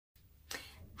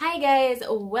Hi guys,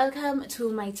 welcome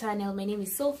to my channel. My name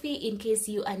is Sophie. In case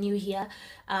you are new here,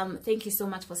 thank you so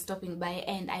much for stopping by,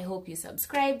 and I hope you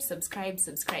subscribe. So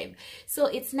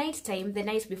it's night time, the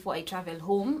night before I travel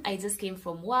home. I just came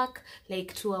from work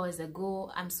like 2 hours ago.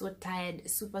 I'm so tired,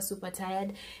 super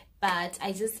tired, but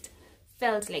I just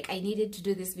felt like I needed to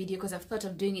do this video because I've thought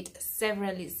of doing it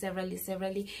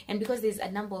severally, and because there's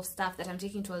a number of stuff that I'm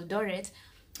taking to Eldoret,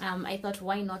 I thought,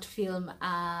 why not film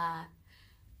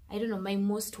I don't know, my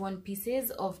most worn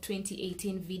pieces of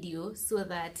 2018 video, so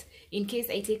that in case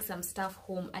I take some stuff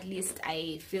home, at least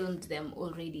I filmed them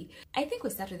already. I think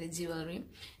we'll start with the jewelry.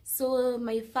 So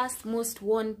my first most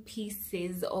worn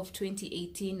pieces of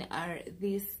 2018 are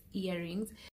these earrings.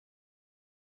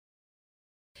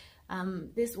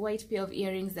 This white pair of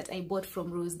earrings that I bought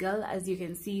from Rose Girl. As you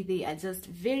can see, they are just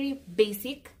very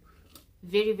basic,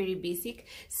 very basic.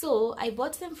 So I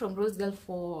bought them from Rose Girl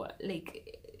for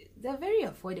like, they're very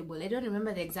affordable. I don't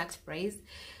remember the exact price,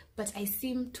 but I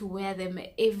seem to wear them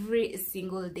every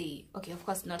single day. Okay, of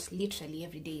course not literally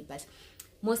every day, but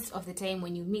most of the time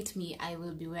when you meet me, I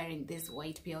will be wearing this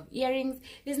white pair of earrings.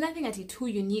 There's nothing actually too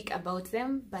unique about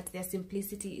them, but their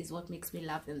simplicity is what makes me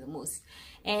love them the most.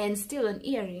 And still on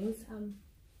earrings,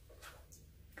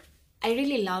 I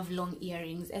really love long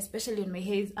earrings, especially when my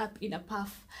hair is up in a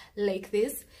puff like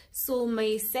this. So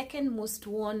my second most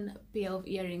worn pair of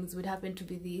earrings would happen to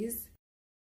be these.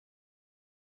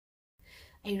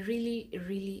 I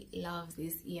really love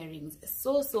these earrings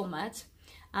so much.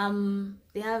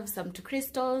 They have some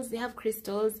crystals, they have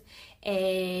crystals,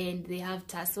 and they have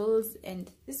tassels, and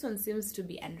this one seems to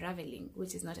be unraveling,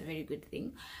 which is not a very good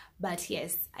thing. But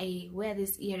yes, I wear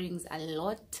these earrings a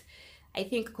lot. I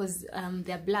think because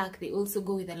they're black, they also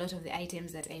go with a lot of the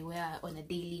items that I wear on a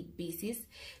daily basis.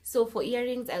 So for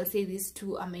earrings, I'll say these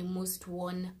two are my most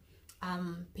worn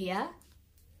pair.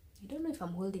 I don't know if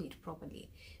I'm holding it properly.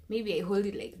 Maybe I hold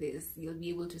it like this. You'll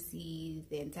be able to see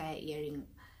the entire earring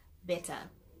better.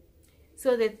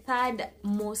 So the third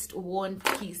most worn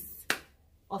piece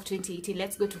of 2018,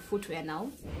 let's go to footwear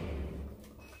now.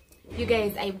 You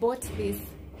guys, I bought these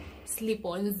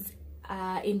slip-ons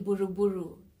in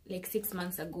Buruburu like 6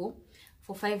 months ago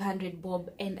for 500 bob,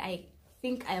 and I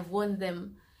think I've worn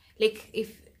them, like,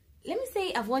 let me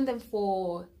say I've worn them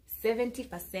for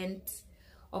 70%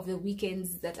 of the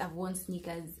weekends that I've worn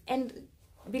sneakers. And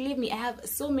believe me, I have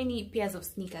so many pairs of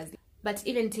sneakers. But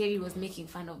even Terry was making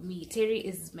fun of me. Terry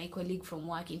is my colleague from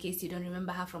work, in case you don't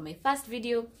remember her from my first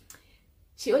video.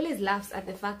 She always laughs at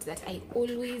the fact that I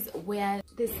always wear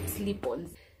these slip-ons.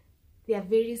 They are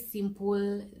very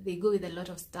simple, they go with a lot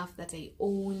of stuff that I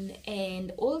own,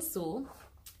 and also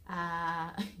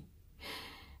I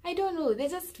don't know, they're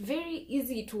just very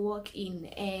easy to walk in,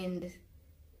 and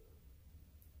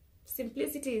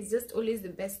simplicity is just always the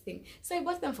best thing. So I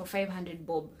bought them for 500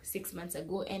 bob 6 months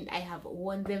ago, and I have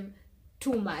worn them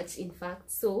too much, in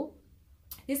fact. So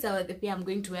these are the pair I'm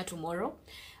going to wear tomorrow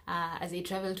as I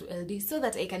travel to LD, so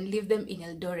that I can leave them in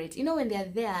Eldoret. You know, when they're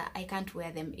there, I can't wear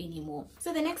them anymore.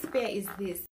 So the next pair is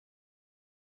this.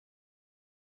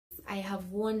 I have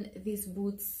worn these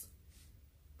boots,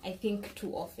 I think,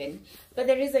 too often. But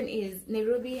the reason is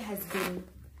Nairobi has been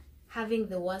having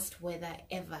the worst weather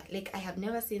ever. Like, I have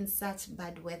never seen such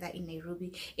bad weather in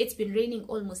Nairobi. It's been raining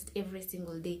almost every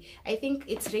single day. I think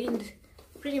it's rained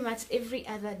pretty much every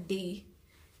other day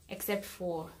except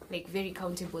for like very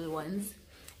countable ones.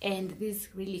 And these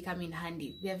really come in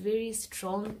handy. They are very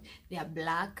strong, they are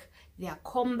black, they are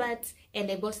combat, and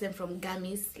I bought them from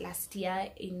Gummies last year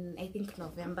in, I think,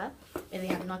 November, and they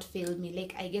have not failed me.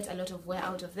 Like, I get a lot of wear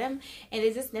out of them, and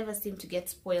they just never seem to get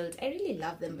spoiled. I really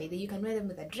love them. By the way, you can wear them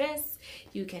with a dress,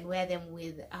 you can wear them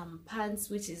with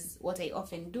pants, which is what I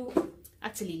often do.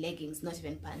 Actually, leggings, not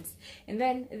even pants. And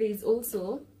then there's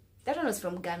also, that one was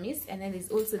from Gummies, and then there's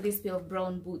also this pair of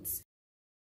brown boots.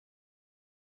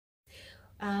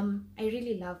 I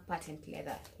really love patent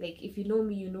leather. Like, if you know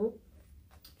me, you know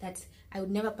that I would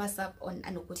never pass up on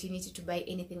an opportunity to buy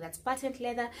anything that's patent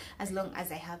leather as long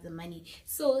as I have the money.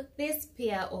 So this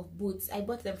pair of boots, I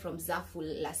bought them from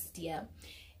Zaful last year,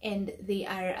 and they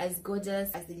are as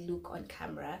gorgeous as they look on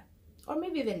camera, or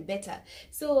maybe even better.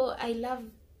 So I love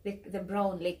the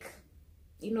brown, like,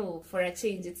 you know, for a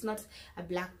change. It's not a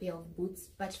black pair of boots,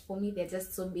 but for me, they're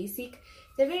just so basic.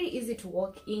 They're very easy to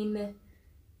walk in.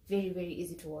 Very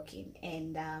easy to walk in,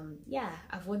 and yeah,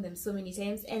 I've worn them so many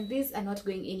times, and these are not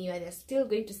going anywhere. They're still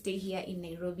going to stay here in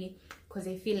Nairobi because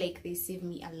I feel like they save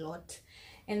me a lot.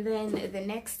 And then the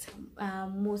next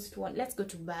most one, let's go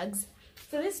to bags.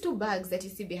 So these two bags that you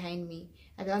see behind me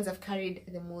are the ones I've carried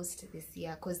the most this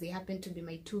year because they happen to be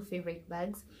my two favorite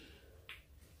bags.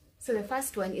 So the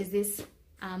first one is this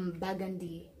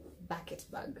burgundy bucket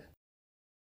bag.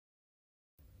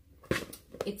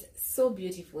 It's so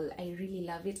beautiful. I really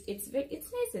love it. It's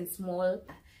nice and small,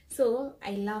 so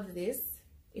I love this.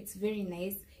 It's very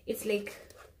nice. It's like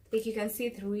you can see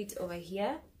through it over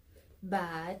here,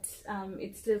 but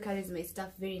it still carries my stuff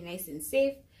very nice and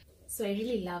safe. So I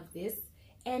really love this.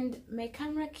 And my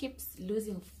camera keeps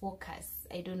losing focus.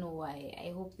 I don't know why.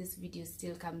 I hope this video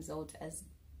still comes out as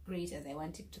great as I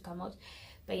want it to come out.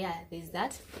 But yeah, there's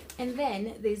that. And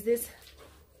then there's this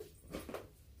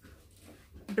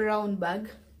brown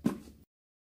bag.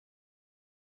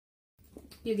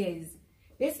 You guys,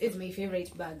 this is my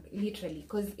favorite bag, literally,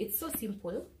 because it's so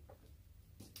simple.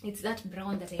 It's that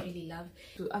brown that I really love.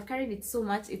 So I've carried it so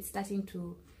much, it's starting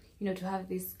to, you know, to have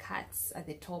these cuts at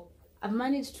the top. I've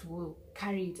managed to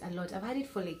carry it a lot. I've had it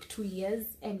for like 2 years,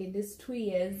 and in these 2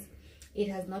 years it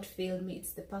has not failed me.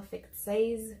 It's the perfect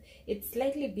size. It's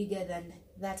slightly bigger than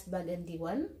that burgundy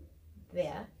one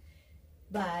there,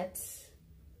 but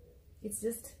it's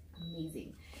just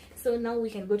amazing. So now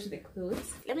we can go to the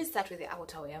clothes. Let me start with the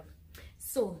outerwear.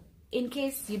 So in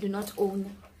case you do not own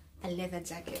a leather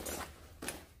jacket,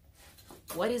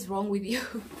 what is wrong with you?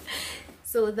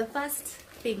 So the first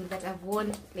thing that I've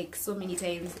worn like so many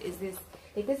times is this.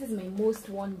 Like, this is my most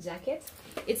worn jacket.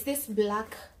 It's this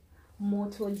black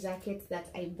moto jacket that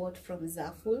I bought from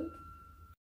Zaful.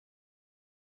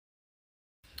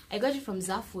 I got it from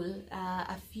Zaful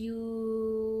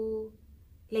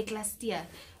like last year.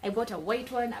 I bought a white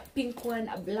one, a pink one,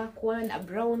 a black one, a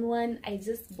brown one. I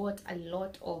just bought a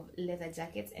lot of leather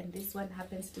jackets, and this one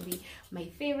happens to be my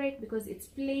favorite because it's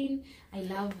plain. I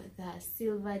love the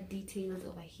silver details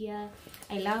over here.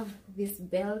 I love this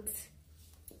belt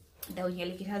down here.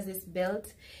 Like, it has this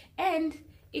belt, and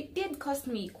it did cost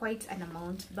me quite an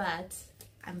amount, but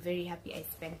I'm very happy I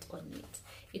spent on it.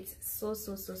 It's so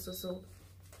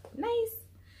nice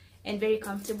and very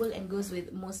comfortable, and goes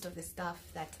with most of the stuff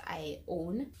that I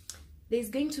own. There's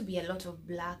going to be a lot of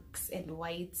blacks and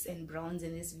whites and browns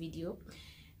in this video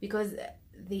because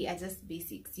they are just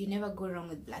basics. You never go wrong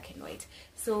with black and white.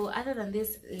 So other than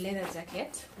this leather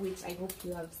jacket, which I hope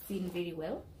you have seen very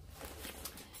well,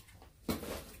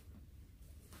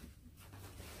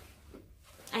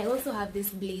 I also have this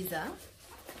blazer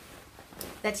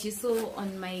that you saw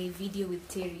on my video with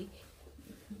Terry.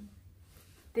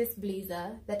 This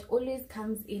blazer that always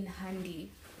comes in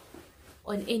handy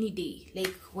on any day,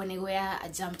 like when I wear a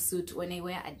jumpsuit, when I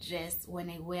wear a dress, when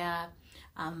I wear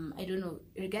I don't know,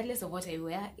 regardless of what I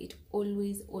wear, it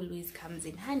always comes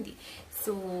in handy.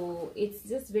 So it's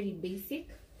just very basic.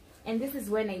 And this is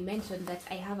when I mentioned that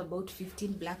I have about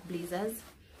 15 black blazers.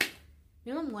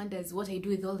 My mom wonders what I do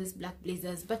with all these black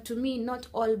blazers, but to me, not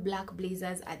all black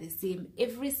blazers are the same.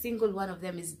 Every single one of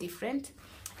them is different,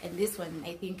 and this one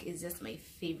I think is just my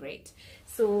favorite.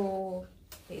 So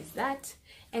there's that.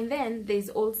 And then there's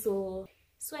also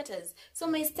sweaters. So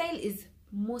my style is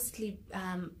mostly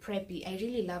preppy. I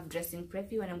really love dressing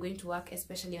preppy when I'm going to work,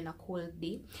 especially on a cold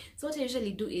day. So what I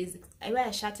usually do is I wear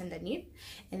a shirt underneath,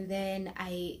 and then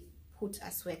I put a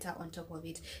sweater on top of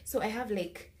it. So I have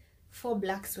like 4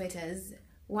 black sweaters.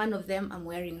 One of them I'm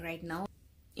wearing right now.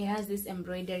 It has this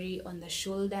embroidery on the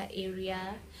shoulder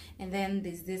area, and then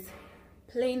there's this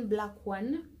plain black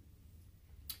one,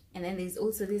 and then there's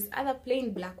also this other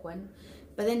plain black one,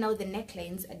 but then now the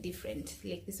necklines are different.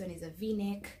 Like, this one is a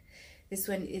v-neck, this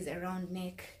one is a round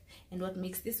neck, and what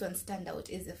makes this one stand out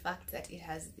is the fact that it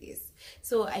has this.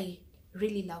 So I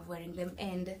really love wearing them,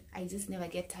 and I just never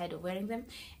get tired of wearing them.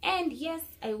 And yes,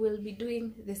 I will be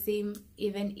doing the same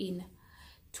even in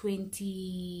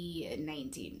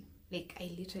 2019. Like,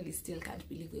 I literally still can't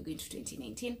believe we're going to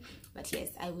 2019, but yes,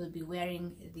 I will be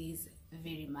wearing these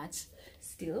very much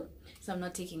still. So I'm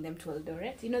not taking them to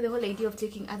Eldoret. You know, the whole idea of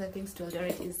taking other things to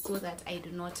Eldoret is so that I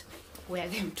do not wear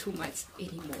them too much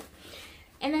anymore.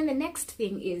 And then the next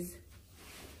thing is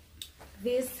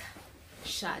this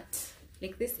shirt.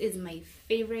 Like, this is my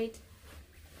favorite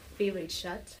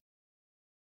shirt.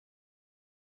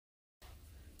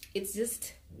 It's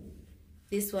just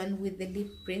this one with the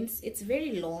lip prints. It's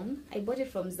very long. I bought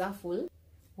it from Zaful.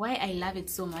 Why I love it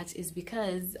so much is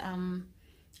because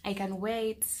I can wear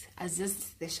it as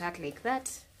just the shirt like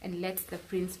that and let the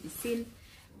prints be seen.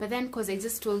 But then, because I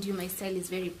just told you my style is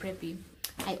very preppy,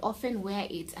 I often wear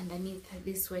it underneath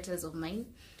these sweaters of mine,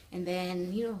 and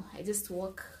then, you know, I just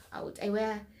walk out. I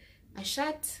wear a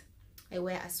shirt, I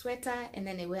wear a sweater, and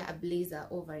then I wear a blazer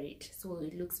over it, so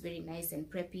it looks very nice and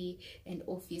preppy and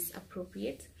office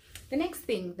appropriate. The next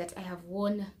thing that I have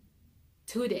worn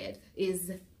to death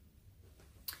is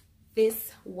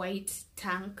this white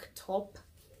tank top.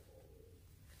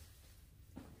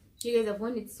 You guys, I've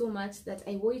worn it so much that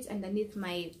I wore it underneath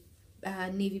my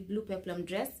navy blue peplum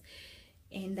dress,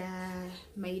 and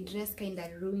my dress kind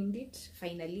of ruined it.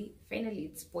 Finally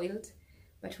it's spoiled,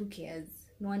 but who cares?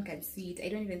 No one can see it. I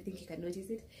don't even think you can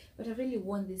notice it, but I've really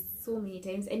worn this so many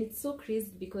times, and it's so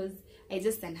creased because I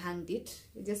just unhanged it.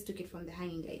 I just took it from the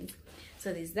hanging lines.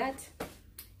 So there's that.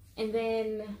 And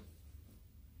then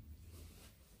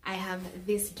I have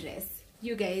this dress.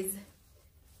 You guys,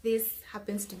 this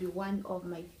happens to be one of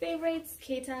my favorite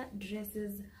skater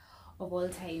dresses of all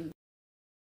time.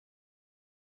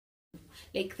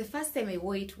 Like, the first time I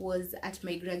wore it was at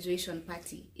my graduation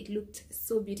party. It looked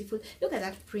so beautiful. Look at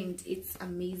that print. It's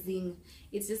amazing.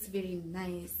 It's just very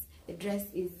nice. The dress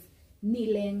is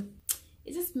knee length.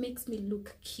 It just makes me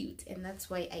look cute, and that's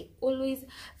why I always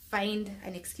find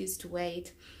an excuse to wear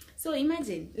it. So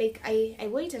imagine, like, I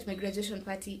wore it at my graduation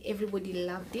party. Everybody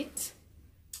loved it.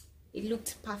 It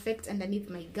looked perfect underneath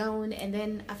my gown, and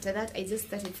then after that I just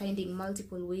started finding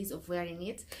multiple ways of wearing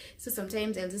it. So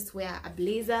sometimes I'll just wear a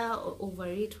blazer over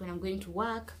it when I'm going to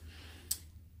work,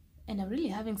 and I'm really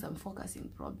having some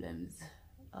focusing problems.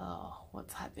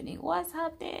 What's happening?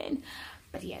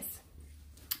 But yes,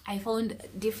 I found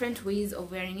different ways of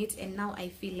wearing it, and now I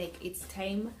feel like it's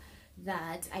time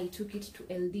that I took it to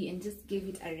LD and just gave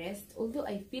it a rest. Although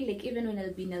I feel like even when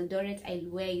I'll be in Eldoret, I'll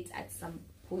wear it at some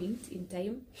point in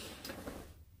time,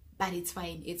 but it's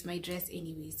fine. It's my dress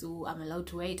anyway, so I'm allowed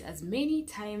to wear it as many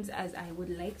times as I would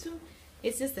like to.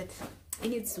 It's just that it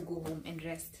needs to go home and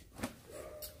rest.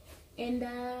 And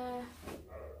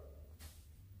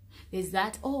there's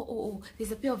that. Oh,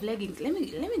 there's a pair of leggings. Let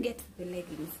me get the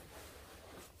leggings.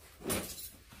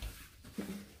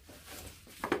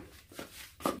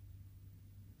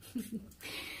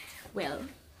 Well,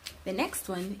 the next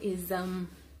one is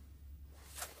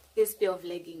this pair of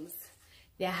leggings.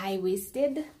 They're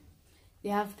high-waisted. They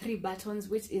have 3 buttons,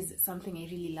 which is something I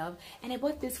really love, and I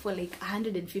bought this for like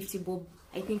 150 bob,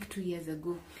 I think 2 years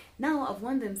ago. Now I've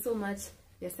worn them so much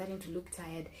they're starting to look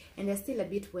tired, and they're still a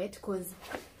bit wet because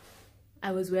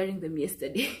I was wearing them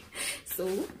yesterday. So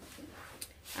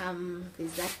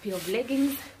there's that pair of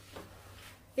leggings.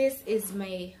 This is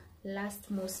my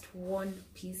last most worn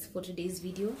piece for today's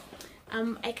video.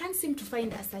 I can't seem to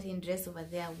find a certain dress over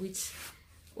there, which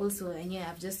also I know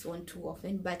I've just worn too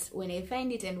often, but when I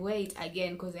find it and wear it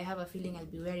again, because I have a feeling I'll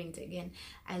be wearing it again,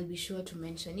 I'll be sure to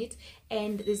mention it.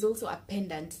 And there's also a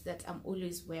pendant that I'm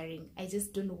always wearing. I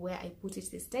just don't know where I put it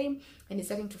this time, and it's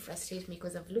starting to frustrate me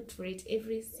because I've looked for it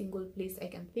every single place I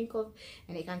can think of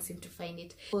and I can't seem to find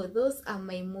it. So those are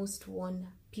my most worn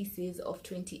pieces of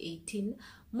 2018.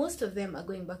 Most of them are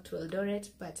going back to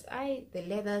Eldoret, but the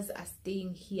leathers are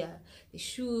staying here. The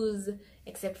shoes,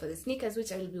 except for the sneakers,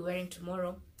 which I will be wearing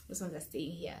tomorrow, those ones are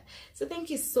staying here. So thank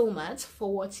you so much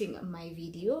for watching my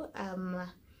video.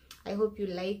 I hope you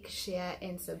like, share,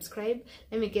 and subscribe.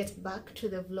 Let me get back to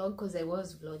the vlog because I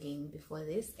was vlogging before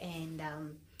this, and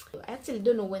I actually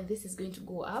don't know when this is going to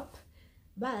go up,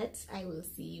 but I will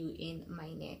see you in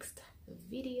my next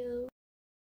video.